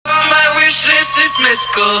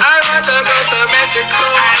Mexico. I want to go to Mexico.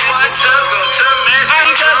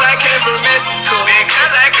 Because I came from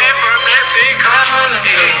Mexico. I wanna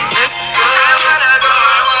go to Mexico. I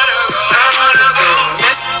wanna go to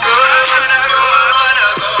Mexico. I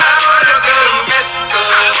wanna go to Mexico. I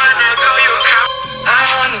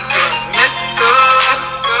wanna go to Mexico.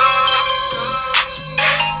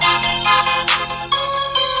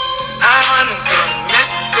 I wanna go to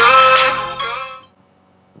Mexico.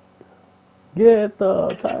 Get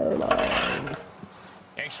the title.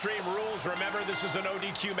 Extreme rules. Remember, this is an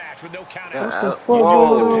ODQ match with no countouts. What the fuck going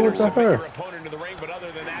on with her? Opponent to the ring, but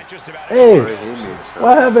other than that, just about hey,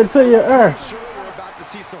 what happened to your earth? Sure, we're about to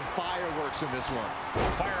see some fireworks in this one.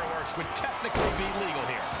 Fireworks would technically be legal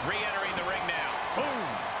here. Re-entering the ring now. Boom.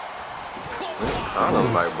 I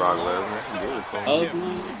don't like Brock Lesnar.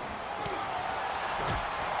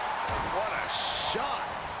 What a shot.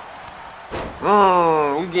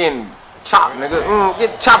 You getting chopped, nigga.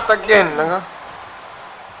 Get chopped again, nigga.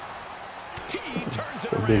 He turns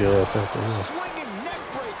it Big around. ass Swinging neck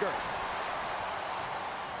breaker.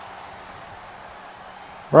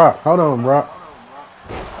 Brock, hold on, Brock.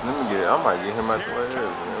 Let me get it. I might get him out the way here. I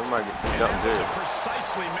might get the jump there.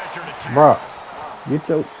 Precisely measured attack. Brock, get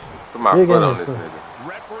your Put my foot on this nigga.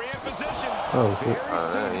 Referee in position. Oh, shit.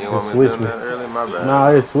 You want me to do that early? My bad. Nah,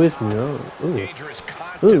 it switched me. Oh, Dangerous,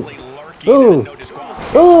 constantly lurking, ooh. and no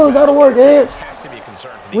disqualification. Oh, gotta work, Ed. Has to be a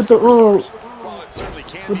concern for With these the superstars. Well, it certainly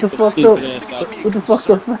can with be the a fucked up, with the fucked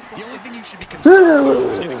up. The only thing you should be concerned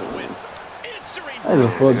with is getting a win. I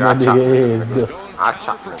done fucked my nigga head. I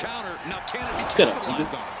chopped him.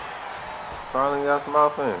 Finally got some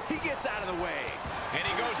offense. He gets out of the way, and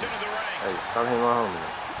he goes into the ring. Hey, talk to my homie.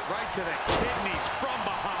 Right to the kidneys from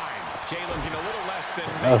behind. Jay looking a little less than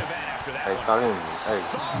main event after that. Hey, talk to him. Hey.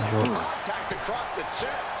 Solid contact across the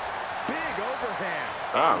chest. Big overhand.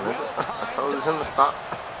 Stop, nigga. I told him to stop.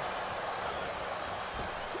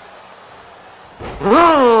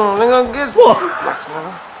 Nigga, get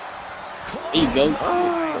nigga. There you go.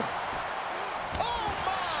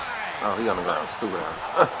 Oh, he on the ground. Stupid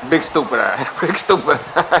ass. Big stupid ass. Big stupid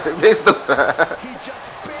ass. Big stupid ass. He just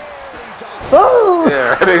barely dodged. Oh!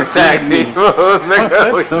 Yeah, nigga tag team.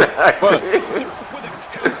 Nigga, we tag team.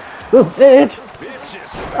 Edge.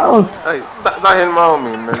 Oh. Hey, stop hitting my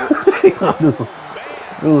homie, nigga. This one.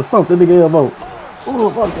 It was stomp that nigga elbow. Oh,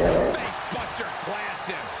 fuck that.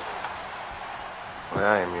 Well, I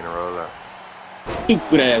ain't mean to roll up.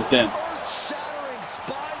 Stupid ass damn. Shattering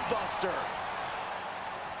spine buster.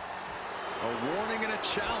 A warning and a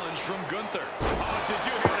challenge from Gunther. Oh, did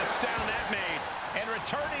you hear the sound that made? And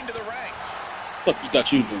returning to the ring. Fuck you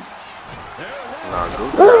thought you doing? Nah,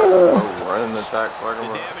 Gunther. Running the attack like The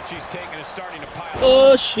him up. damage he's taking is starting to pile up.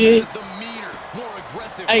 Oh shit. The meaner, more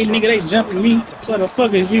aggressive. Hey nigga, they jumping me. What the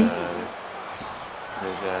fuck is you?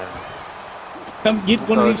 Come get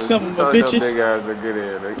one of these some of my bitches. Big ass to get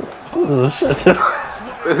in, nigga. Oh, shut up.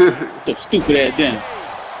 So stupid ass damn.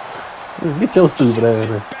 Get your stupid ass in.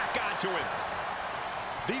 Back onto him.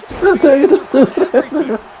 These two I'll tell you the stupid ass.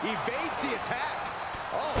 evades the attack.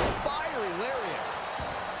 Oh, fiery lariat.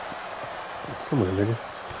 Come on, nigga.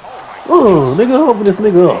 Oh, nigga, open this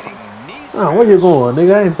nigga up. Oh, where you going,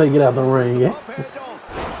 nigga? I ain't say get out the ring yet.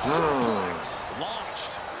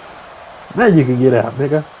 Now you can get out,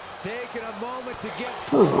 nigga. Taking a moment to get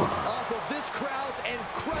off of this crowd's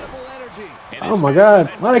incredible energy. Oh my God,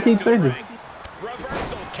 why they keep changing?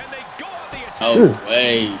 Reversal. Can they go on the attack? Oh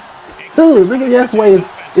way. Dude, nigga, yes, way is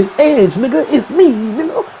Edge, nigga. It's me,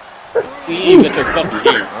 nigga. You ain't got your fucking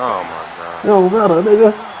hair. Oh my God. It don't matter,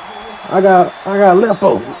 nigga. I got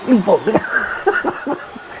Lepo, nigga.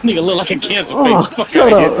 Nigga look like a cancer Oh, face. Fuck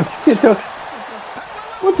shut out of up. Get your,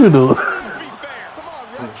 what you doing?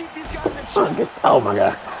 Oh my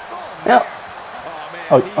God. Yep.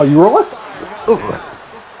 Oh, you rolling? Oh.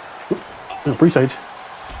 Appreciate you.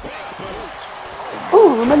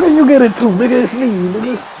 Oh, nigga, you get it too, nigga. It's me,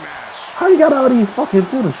 nigga. How you got all these fucking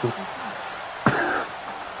finishers?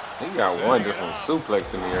 He got one just from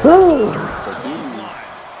suplex in the air.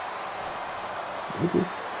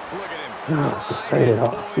 It's the faded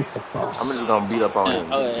off superstar. I'm just gonna beat up on him.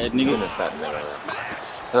 Nigga. Finish that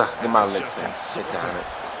nigga. Get my legs down. Get down it.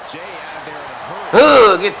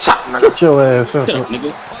 Get chopped, nigga. Get your ass up. Shut up,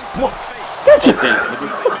 nigga. Get your Damn, nigga.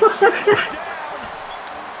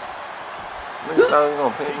 Nigga thought he was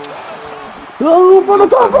gonna pin me. Oh, for the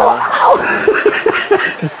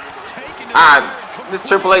This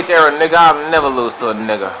Triple H era, nigga, I'll never lose to a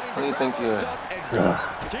nigga. What do you think you are?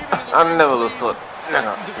 I'll never lose to a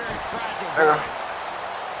nigga.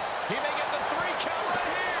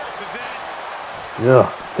 Yeah,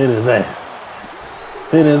 hit his ass.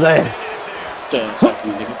 Hit his ass. Suck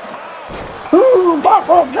you, nigga. Ooh, bop,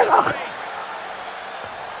 nigga.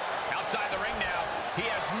 Outside the ring now. He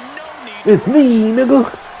has no need. It's me, nigga. Oh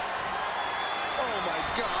my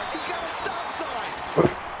God, he's got a stop sign.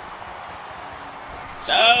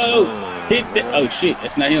 No! Hit that. Oh shit,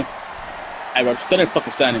 that's not him. Hey, bro, don't ever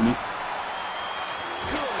fucking sign at me.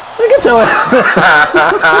 Look at your ass.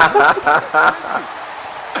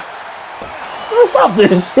 Stop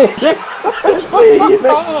this shit. It's me,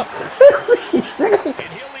 nigga.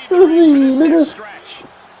 It's me, nigga.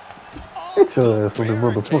 Get your ass on the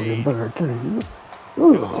motherfucking barricade.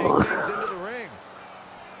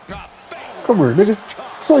 Come here, nigga.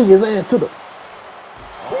 Swing his ass to the.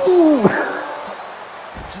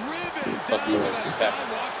 Fuck you, sap.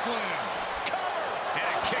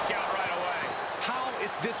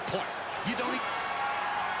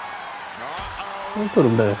 Put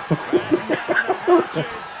him down.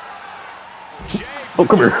 Oh,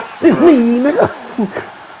 come here. It's me, nigga.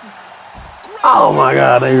 Oh my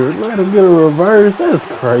God, they let him get a reverse. That's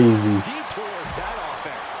crazy.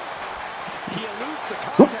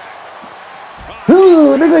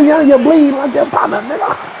 Ooh, nigga, you bleed like your partner,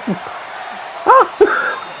 nigga.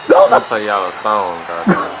 Go I'll play y'all a song,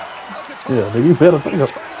 goddamn. Yeah, nigga, you better think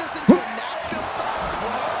of.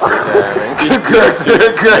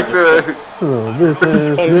 Oh, bitch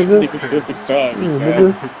ass nigga. Perfect time, Yeah,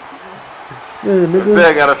 man. nigga. Yeah, nigga.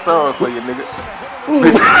 I got a song for you, nigga.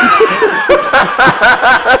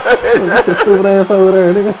 Get your stupid ass over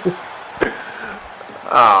there, nigga.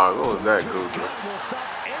 Oh, what was that, Google?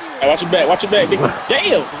 Hey, watch your back, nigga.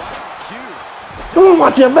 Damn! Come on,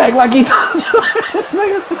 watch your back like he told you,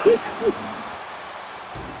 nigga.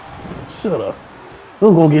 Shut up.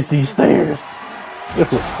 I'm gonna get these stairs.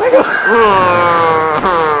 Guess what, nigga?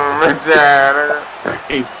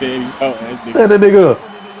 Hey, stand these whole ass Stand niggas. that nigga up.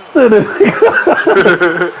 Stand that nigga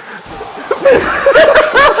up.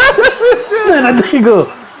 Stand that nigga up.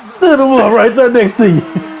 Stand him up right there next to you.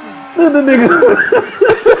 Stand the nigga up.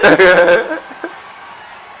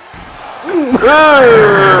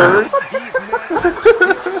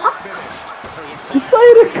 Say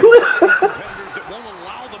the clip.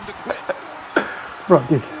 Bro,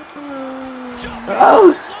 this.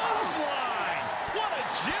 Oh.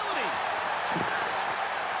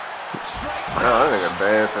 Oh, that nigga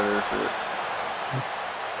dancing and shit.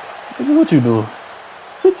 Nigga, what you doing?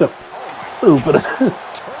 Sit your stupid.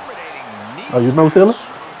 Oh, you no seller?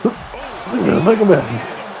 Make him back.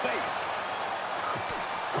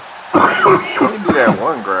 How you do that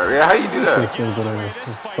one grab? Yeah, how you do that?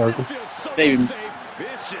 David.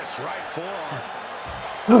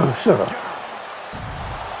 Oh, shut up.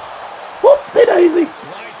 Whoopsie daisy.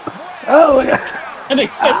 Oh, my God. And they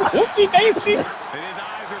said, whoopsie daisy. And his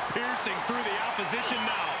eyes are piercing through the opposition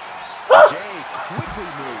now. Jay quickly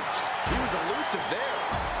moves. He was elusive there.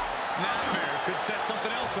 Snapmare could set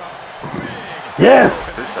something else up. Big. Yes.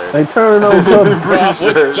 They turn on each other. Bro, I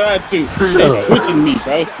was trying to. They switching me,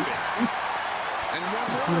 bro. And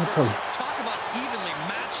one more talk about evenly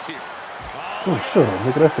matched here. Oh, shut up,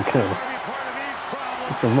 nigga. That's the camera.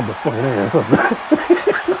 Get your motherfucking ass up.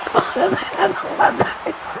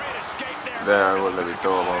 Great escape there. Damn, I wouldn't let me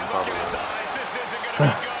throw him on top of that. This isn't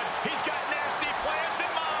gonna be good. He's got nasty plans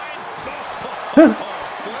in mind.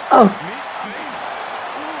 Oh.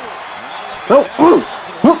 No.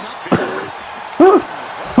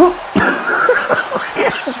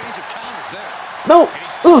 Exchange of counters there. No.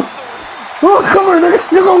 Oh, come on, nigga.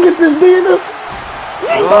 You're gonna get this dinner.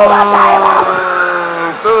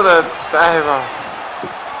 Through the diver.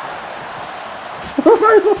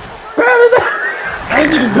 Reversal. Grab it.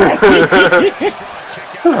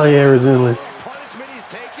 Oh, yeah, resilience. Punishment he's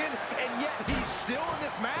taken, and yet he's still in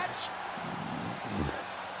this match.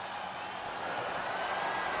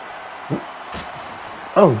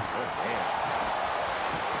 Oh.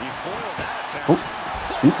 He foiled that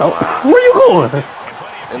attack. Where you going?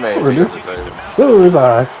 They made Over it there. table. Oh, it's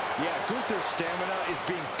alright. Yeah, Gunther's stamina is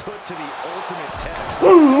being put to the ultimate test.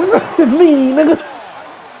 It's me, nigga.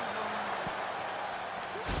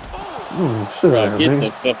 Shit, Bro, out, get nigga.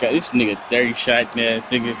 the fuck out. This nigga dirty shot, man,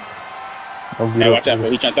 nigga. Don't get Hey, up, watch out, nigga. bro.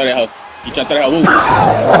 He trying to throw that hoe. He trying to throw that hoe.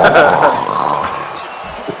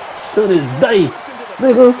 To this day,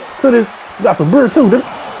 nigga. To this. You got some beer too, nigga.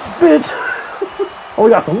 Bitch. Oh, we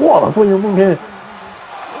got some water for your moon head.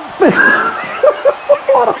 Bitch. Some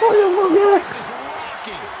water for your moon head.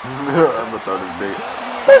 I'm gonna throw this big.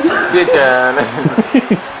 Get down.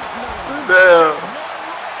 Damn.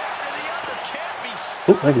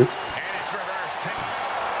 Oh, thank you.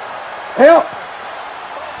 Help!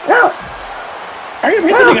 Help! Hurry up,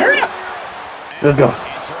 hit the nigga, hurry up! Let's go.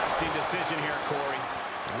 Interesting decision here, Corey.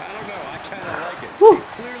 don't know. I kind of like it. Woo. He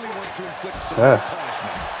clearly wants to inflict some Yeah.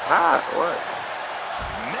 punishment. Ah, what?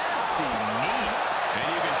 Nasty knee.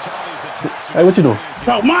 And you can tell these attacks are Hey, what you doing?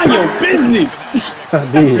 Bro, mind your business. I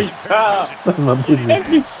Every did. time. That's my business.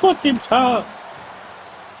 Every fucking time.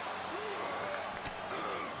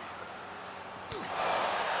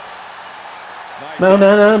 No,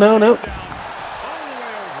 no, no, no, no.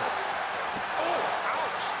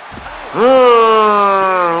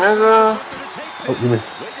 Nigga. Oh, you missed.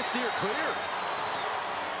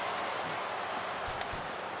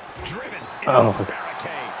 Oh,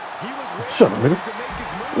 shut up, nigga.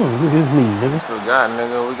 Look at his knee, nigga. We got,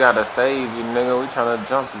 nigga. We gotta save you, nigga. We tryna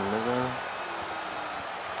jump you, nigga.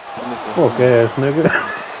 Let me see. Fuck ass, nigga.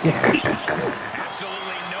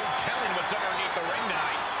 Absolutely no telling what's underneath the ring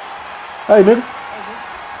tonight. Hey, nigga.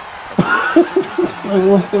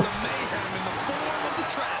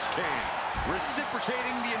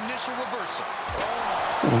 Reciprocating the initial reversal.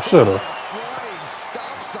 Oh, shut up. Flying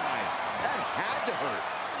stop sign. That had to hurt.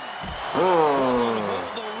 Mm.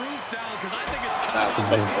 The roof down because I think it's coming off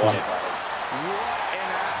the hinges. What an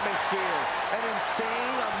atmosphere. An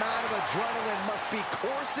insane amount of adrenaline must be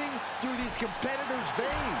coursing through these competitors'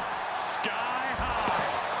 veins. Sky high.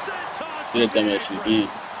 Senton. Get that match again.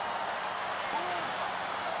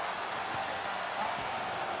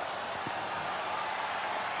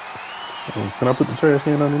 Can I put the trash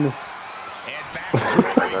can on in there?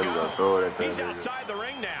 He's outside the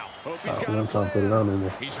ring now. Hope he's got I'm trying to put it on in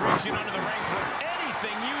there. He's reaching under the ring for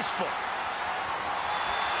anything useful.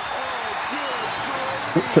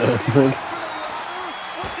 What's that, nigga?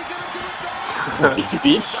 What's he gonna do with that?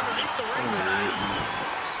 Bitch.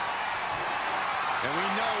 And we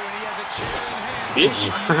know when he has a chair in hand. Bitch.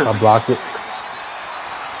 I blocked it.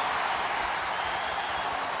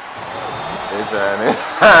 They trying it.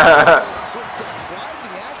 With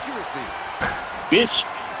surprising accuracy. Bitch.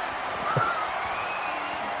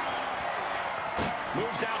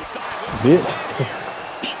 Moves outside. Bitch.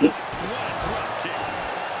 What a drop kick.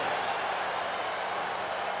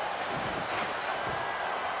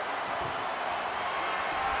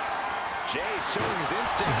 Jay showing his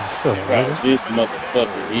instincts. Shut up, Right, nigga. this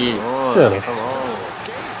motherfucker here. Shut up. Come on.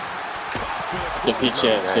 The bitch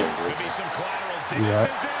ass shit. Could be some collateral Yeah.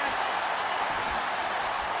 damage.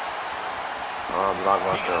 Oh, I blocked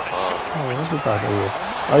myself. Oh. Oh, what you thought that was?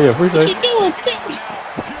 Oh, yeah, What appreciate you it. doing? Pure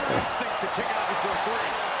instinct to kick out before three.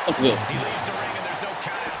 Look at He this. leaves the ring and there's no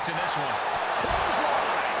countouts in this one.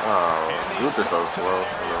 Oh, Luke is so slow.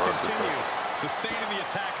 Continues, sustaining the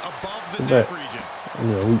attack above the Come neck back. region.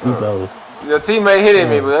 Yeah, we those. Your teammate hitting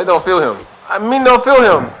me, but they don't feel him. I mean, don't feel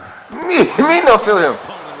him. Me don't feel him.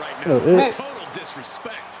 Opponent right Oh, now. it. Total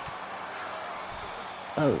disrespect.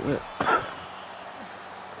 Oh, yeah.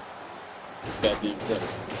 Goddamn brother.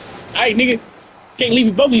 Alright, nigga. Can't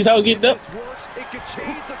leave both of these hoes getting up. This works. It could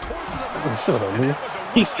change the course of the Oh, match. shut up, nigga.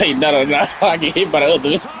 He's saying no. I get hit by the other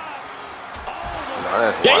one. No,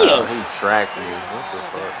 that's Damn. wild. He tracked me. What the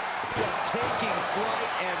fuck? Was taking flight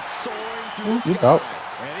and soaring through the You sky. thought.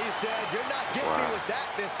 And he said, "You're not getting me with that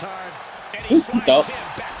this time." And You he slides thought. him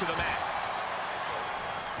back to the mat.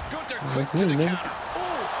 Gunther Like quick me, to the nigga. counter. Ooh.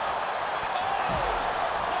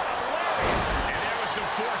 And there was some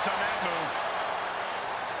force on that move.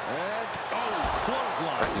 And I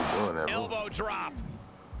clothesline. keep doing that, bro. Elbow drop.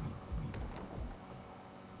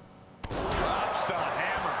 Drops the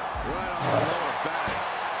hammer right on the lower back.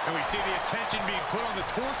 And we see the attention being put on the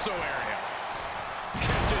torso area.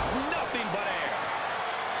 Catches nothing but air.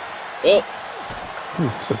 Oh,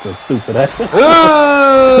 Such a stupid ass. He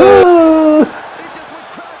just went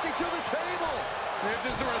crashing through the table. If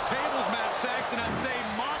this were a tables match, Saxton, I'd say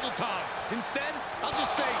Mazel Tov. Instead, I'll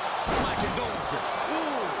just say my condolences.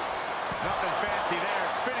 Ooh. Nothing fancy there.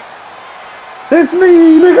 Spinning. It's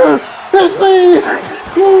me, nigga. It's me.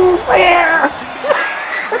 Who's there?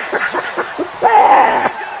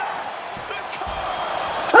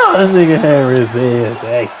 Oh, this nigga Harris is,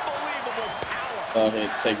 hey. Unbelievable power. go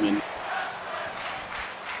ahead, take me.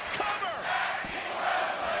 Cover.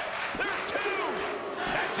 There's two.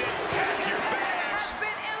 That's it. Pack your bags.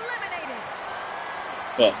 Been eliminated.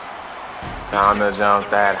 But Time to jump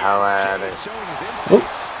that hoe at it. Showing his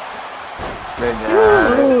instincts.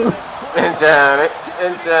 Enjoy it.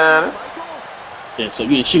 yeah, so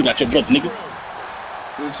you ain't shooting at your brother, nigga.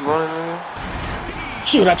 Do what you want, nigga.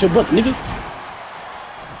 Shoot at your brother, nigga.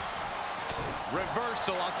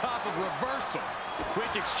 Reversal on top of reversal.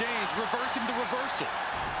 Quick exchange, reversing the reversal.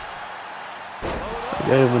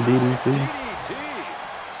 Gave him a DDT. DDT.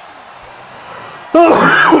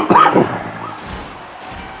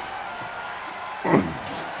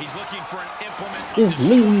 He's looking for an implement of It's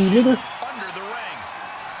me, destruction nigga. under the ring.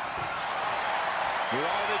 With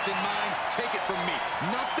all this in mind, take it from me.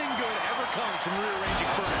 Nothing good ever comes from rearranging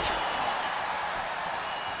furniture.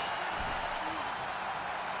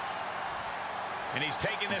 And he's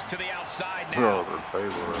taking this to the outside now.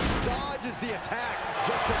 Dodges the attack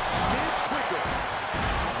just a smidge quicker.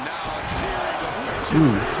 Now a series of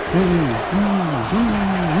vicious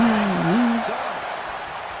stunts.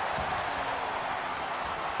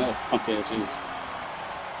 Oh, fuck ass serious.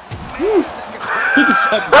 He's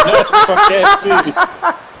just like, no, fuck ass serious.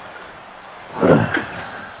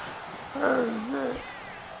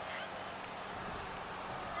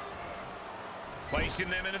 Placing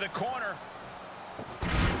them into the corner.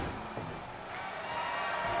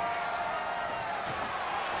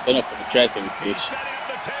 Enough for the trash can, bitch. Setting up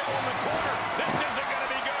the table in the corner. This isn't going to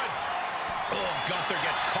be good. Oh, Gunther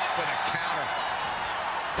gets caught with a counter.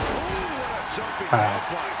 Ooh, what a jumping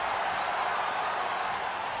headbutt.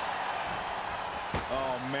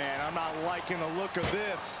 Oh, man, I'm not liking the look of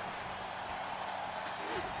this.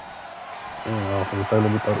 I was gonna say,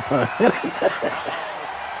 let me throw the sign.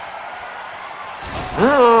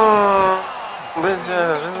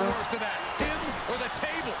 The worst of that. Him or the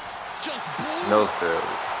table. Just blew. No, sir.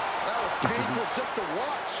 That was painful just to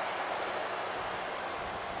watch.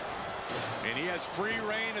 And he has free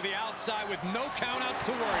reign to the outside with no countouts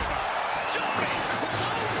to worry about. Jumping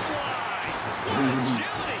clothesline. What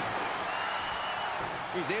agility.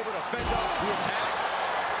 He's able to fend off the attack.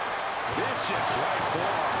 Vicious right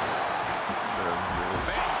forearm.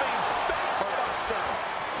 Jumping face buster.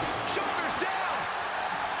 Shoulders down.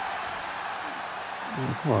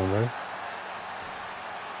 Come on, man.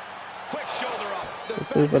 Quick shoulder up. The Let's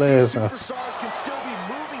fact see that what I these have now. superstars can still be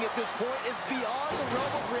moving at this point is beyond the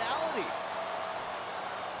realm of reality.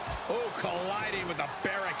 Oh, colliding with the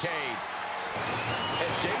barricade.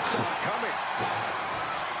 And Jake saw it coming.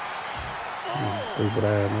 See what I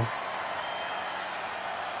have now.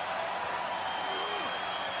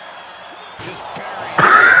 Just buried.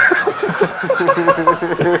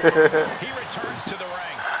 He returns to the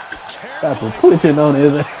ring. Got some twitching on his To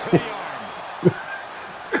the arm.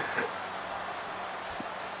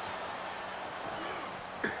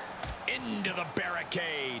 Into the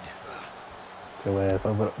barricade. Your ass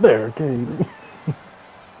over the barricade.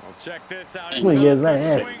 Well, check this out. It's Swing not his the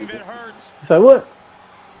ass. swing that hurts. Say what?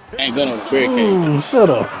 Ain't going on the barricade. Ooh, shut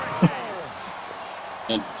up.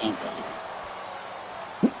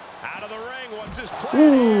 Out of the ring. What's his plan?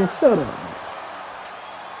 Ooh, shut up.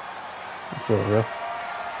 What's up, bro?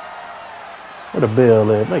 Where the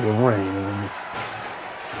bell at? Make it rain.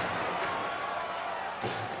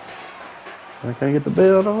 I can't get the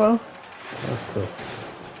bell no more? That's tough.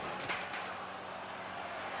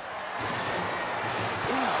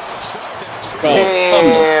 Bro,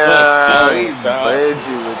 Damn, he come on, played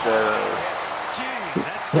you with that. Jeez,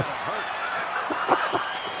 that's gonna hurt.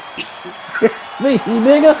 Me,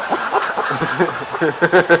 nigga.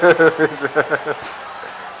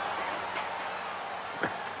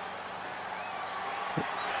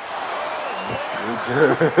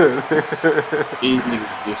 These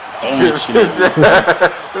niggas just throwing shit.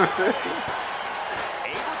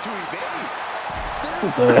 Able to evade.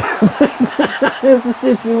 That's the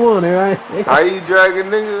shit you wanted, right? How you dragging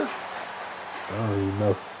nigga? I don't even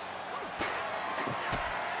know.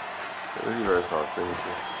 Reverse on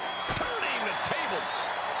signature. Turning the tables.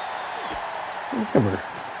 Come here.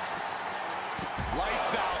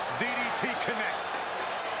 Lights out. DDT connects.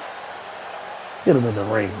 Get him in the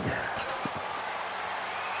ring.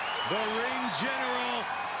 The ring general.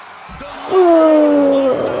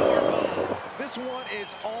 This one is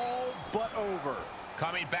all but over.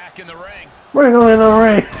 Coming back in the ring. Bring him in the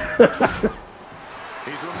ring.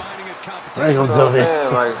 He's reminding his Bring competition. him So, to me.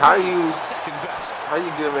 man, like, how you Second best. get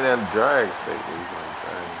him in that drag state?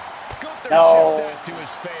 Gunther No. shifts that to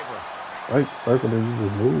his favor. Right, circle and you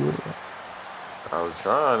just move with it. I was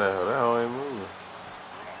trying that. That hoe ain't moving.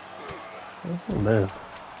 Oh, man.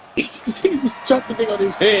 He just dropped the thing on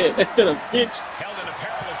his head. That a bitch. Held in a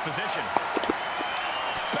perilous position.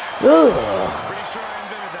 Ugh. Pretty sure I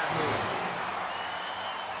invented that move.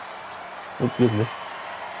 Excuse me.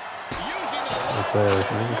 Using the That's ass,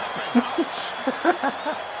 nigga.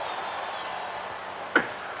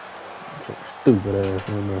 Stupid ass,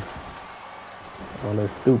 man. All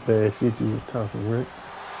that stupid ass shit you was talking, Rick.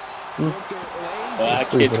 Well, I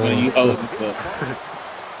catch one of you hoes up.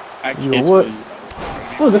 I catch You one what? of you.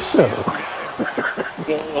 Look at shut up.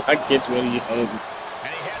 I catch one of you hoes.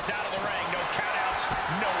 And he heads out of the ring. No countouts,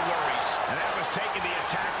 no worries. And that was taking the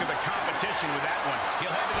attack to the competition with that one.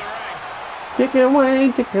 He'll head to the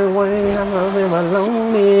ring. Chicken wing, I'm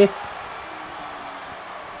lonely.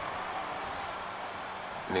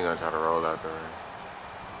 Nigga gonna try to roll out the ring.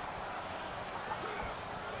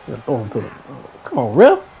 Throw him to the. Come on,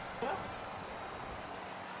 ref.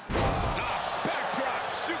 Backdrop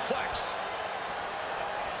suplex.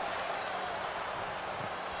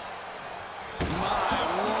 My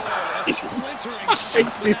lord, a splintering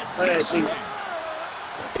Take this shot.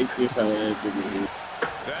 Take this how it is, dude.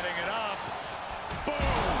 Setting it up. Boom.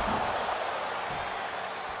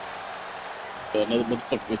 Another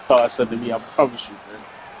motherfucker with thought something to me, I promise you, man.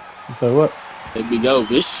 You say what? Let me go,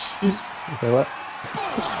 bitch. You say what?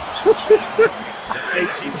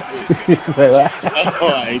 She touches You say what? Oh,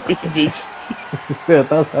 I hate this bitch. Yeah,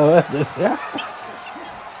 that's how that is. Yeah.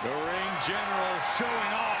 the ring general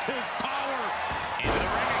showing off his power. Into the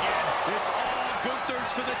ring again. It's all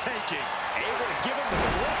Gunther's for the taking. Able to give him the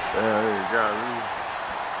slip. There you go.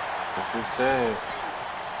 That's insane.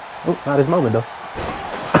 Oh, not his moment though.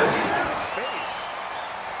 Face.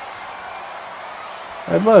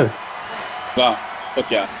 Hey, buddy. Wow,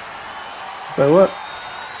 fuck y'all. Say what?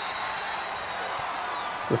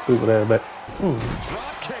 So stupid ass back.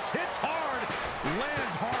 Drop kick hits hard.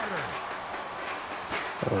 Lands harder.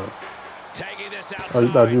 Tagging this outside. Oh,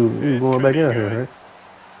 you thought you was going back in here, right?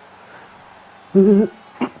 And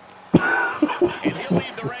he'll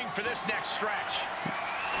leave the ring for this next stretch.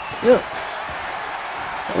 Yeah.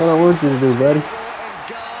 What I want you to do, buddy. And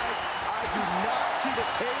guys, I do not see the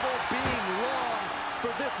table being long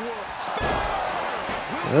for this world. Spin!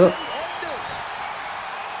 Will Yep. he end this?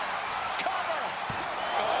 Cover!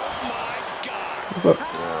 Oh my God! What's up?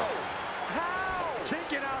 How?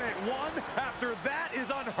 Kicking out at one after that is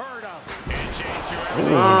unheard of. And change your Oh,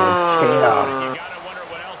 everything. You gotta wonder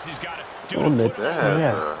what else he's got to do On to the put That him has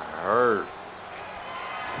Yeah. to hurt.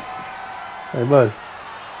 Hey, buddy.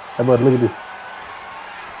 Hey, buddy, look at this.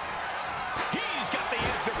 He's got the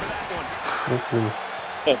answer for that one. Let's see.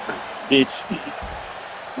 Bitch.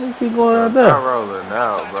 Why you keep going out Not there? rolling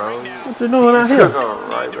out, bro. What you doing out Go here?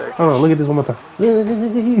 right back. Hold on, look at this one more time.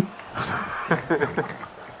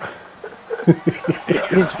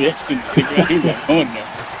 This bitch, nigga, I ain't not going there.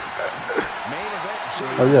 Main event,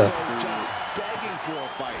 Oh, yeah. just begging for a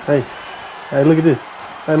fight. Hey. Hey, look at this.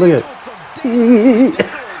 Hey, look at it. Doing some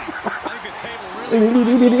I think the table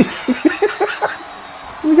really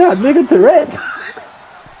We got nigga Tourette.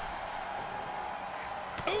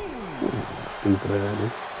 Stupid ass.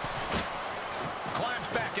 Dude. climbs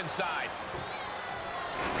back inside.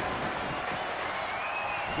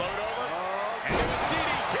 Float over and do a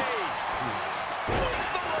DDT.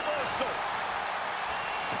 With the reversal.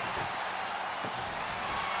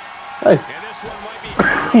 Hey. And this one might be.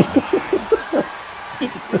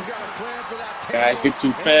 He's got a plan for that table. Guys, get too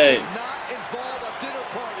and it fast. does not involve a dinner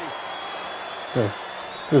party. Hey.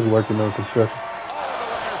 Just working on construction. Oh, the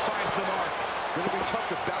ladder finds the mark. Gonna be tough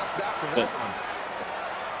to bounce back from that one.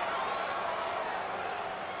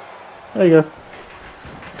 There you go.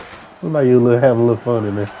 What about you have a little fun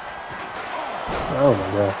in there? Oh my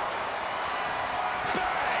god.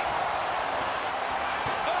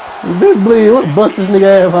 You big bleed. What bust this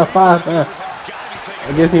nigga ass by 5 times?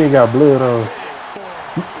 I guess he ain't got blood on.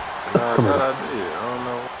 Come Good on. idea. I don't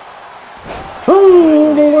know.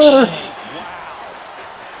 Oh, the water.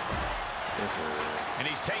 And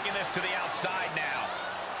he's taking this to the outside now.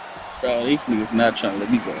 Bro, these niggas not trying to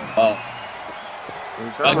let me go. Oh,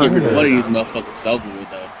 He's I'll trying give to you get one of it. these motherfuckers over with,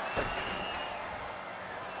 though.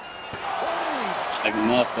 Like a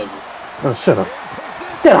motherfucker. Oh, shut up.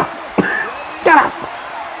 Get up. Get up.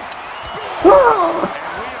 Oh.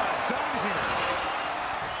 And we are done here.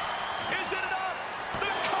 Is it enough? The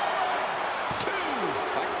cover. 2.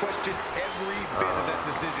 I question every bit of that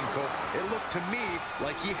decision, Cole. It looked to me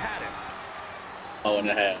like he had him.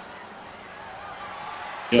 0.5.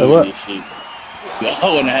 Hey, Doing what? this shit.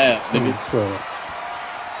 0.5, nigga. Shut up.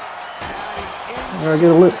 I gotta get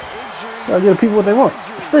a lip. Gotta give people what they want.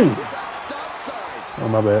 Stream. Oh,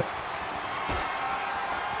 my bad.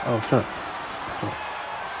 Oh, turn.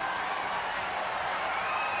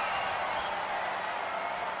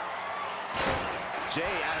 Jay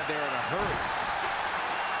out of there in a hurry.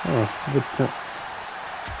 Oh, good turn.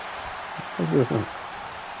 What's this one?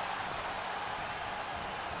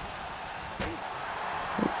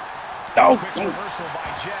 Oh, Quick reversal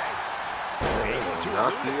by Jay. Able to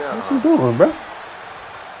Knock elude you it. What out. you doing, bro?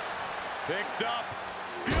 Picked up.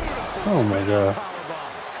 Beautiful. Oh, my spin-out God.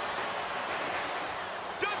 powerbomb.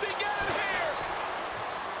 Does he get him here?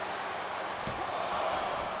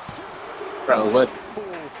 bro, what?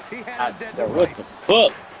 Fool. He had I, it dead to bro, what the rights.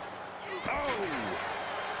 fuck? Oh.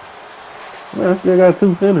 Man, I still got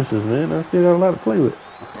 2 finishes, man. I still got a lot to play with.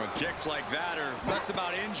 Well, kicks like that are less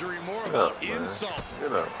about injury, more Get about up, man. insult.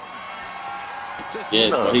 Get up. Just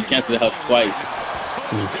Yes, bro, he canceled her twice.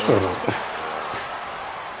 total Shut up. disrespect.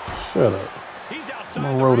 Shut up. He's I'm outside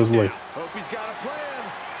gonna the roll ring this way. now. Hope he's got a plan.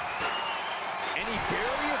 And he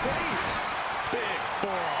barely evades. Big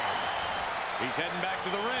forearm. He's heading back to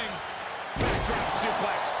the ring. Backdrop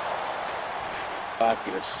suplex. Fuck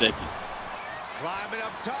it a second. Climbing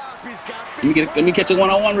up top. He's got Let me catch a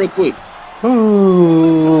one-on-one real quick.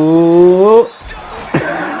 Ooh.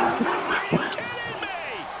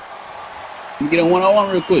 Let me get a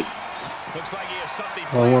one-on-one real quick. Looks like he has something Oh,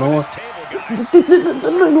 planned on one-on-one. his table, guys.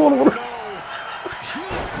 One-on-one.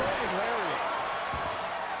 Huge burning lariat.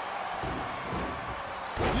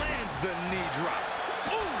 Lands the knee drop.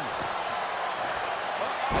 Ooh.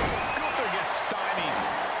 Gunther gets stymied.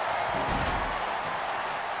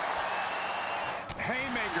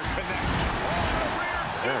 Haymaker connects. Oh, the rear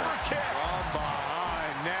super kick. From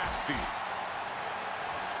behind, nasty.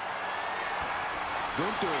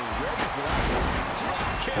 Gunther ready for that. Drop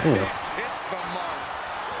kick. Damn. Hits the mark.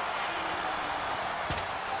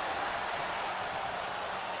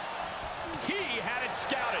 He had it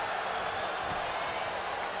scouted.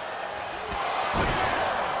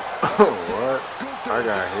 What? I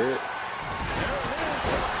got hit. There it is,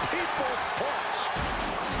 the people's punch.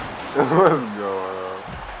 What's going on?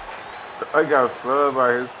 I got subbed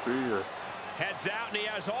by his spear. Heads out, and he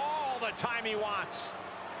has all the time he wants.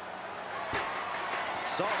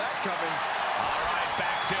 Saw that coming. All right,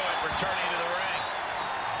 back to it, returning to the ring.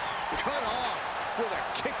 Cut off with a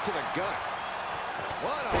kick to the gut.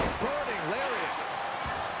 What a burning lariat.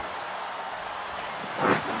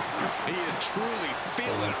 He is truly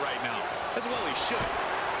feeling it right now, as well he should.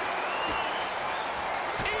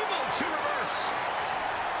 Evil to reverse.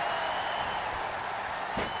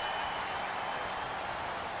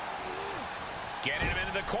 Getting him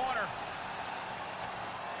into the corner.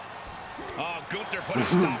 Oh, Gunther put a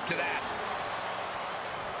stop to that.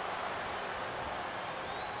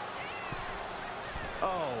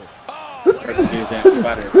 Oh, look at His that. ass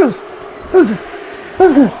spider. Gunther does his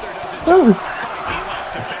job. He wants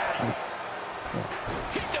to battle.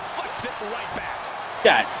 He deflects it right back.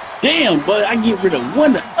 God damn, but I get rid of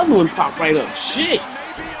one, the other one pop right up. Shit. This one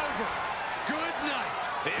may be over. Good night.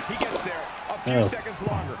 If he gets there, a few seconds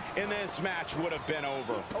longer, and this match would have been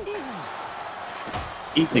over.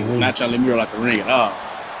 These niggas not trying to let me roll out the ring at all.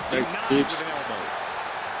 Denied Bitch. with an elbow.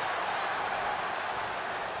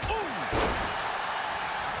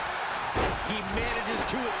 He manages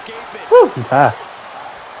to escape it. Woo. I'm tired.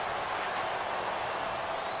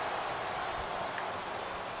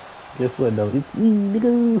 Guess what though? It's me,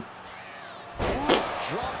 nigga.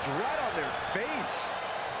 Dropped right on their face.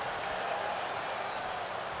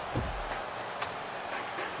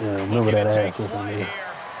 Yeah, remember that ass Take whooping flight me. here.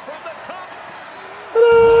 From the top.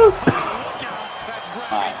 That's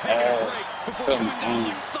My gravity taking a ass. break before Come coming down on.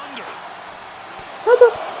 like thunder.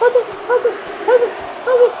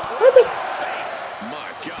 Face. My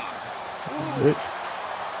God. Bitch.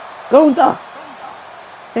 Go down.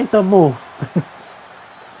 Ain't the move.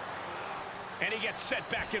 And he gets set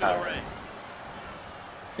back into the ring.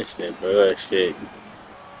 It's that bullshit.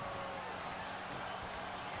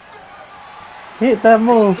 Hit that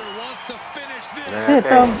move. Gunther wants to finish this. Man, Hit I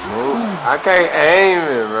can't them. move. I can't aim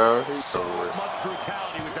it, bro. He's so weird. Much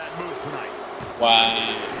brutality with that move tonight.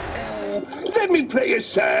 Wow. Let me play a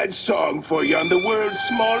sad song for you on the world's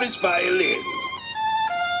smallest violin.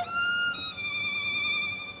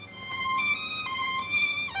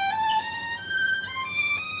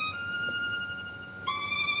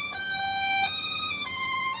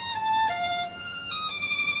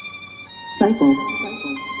 Cycle.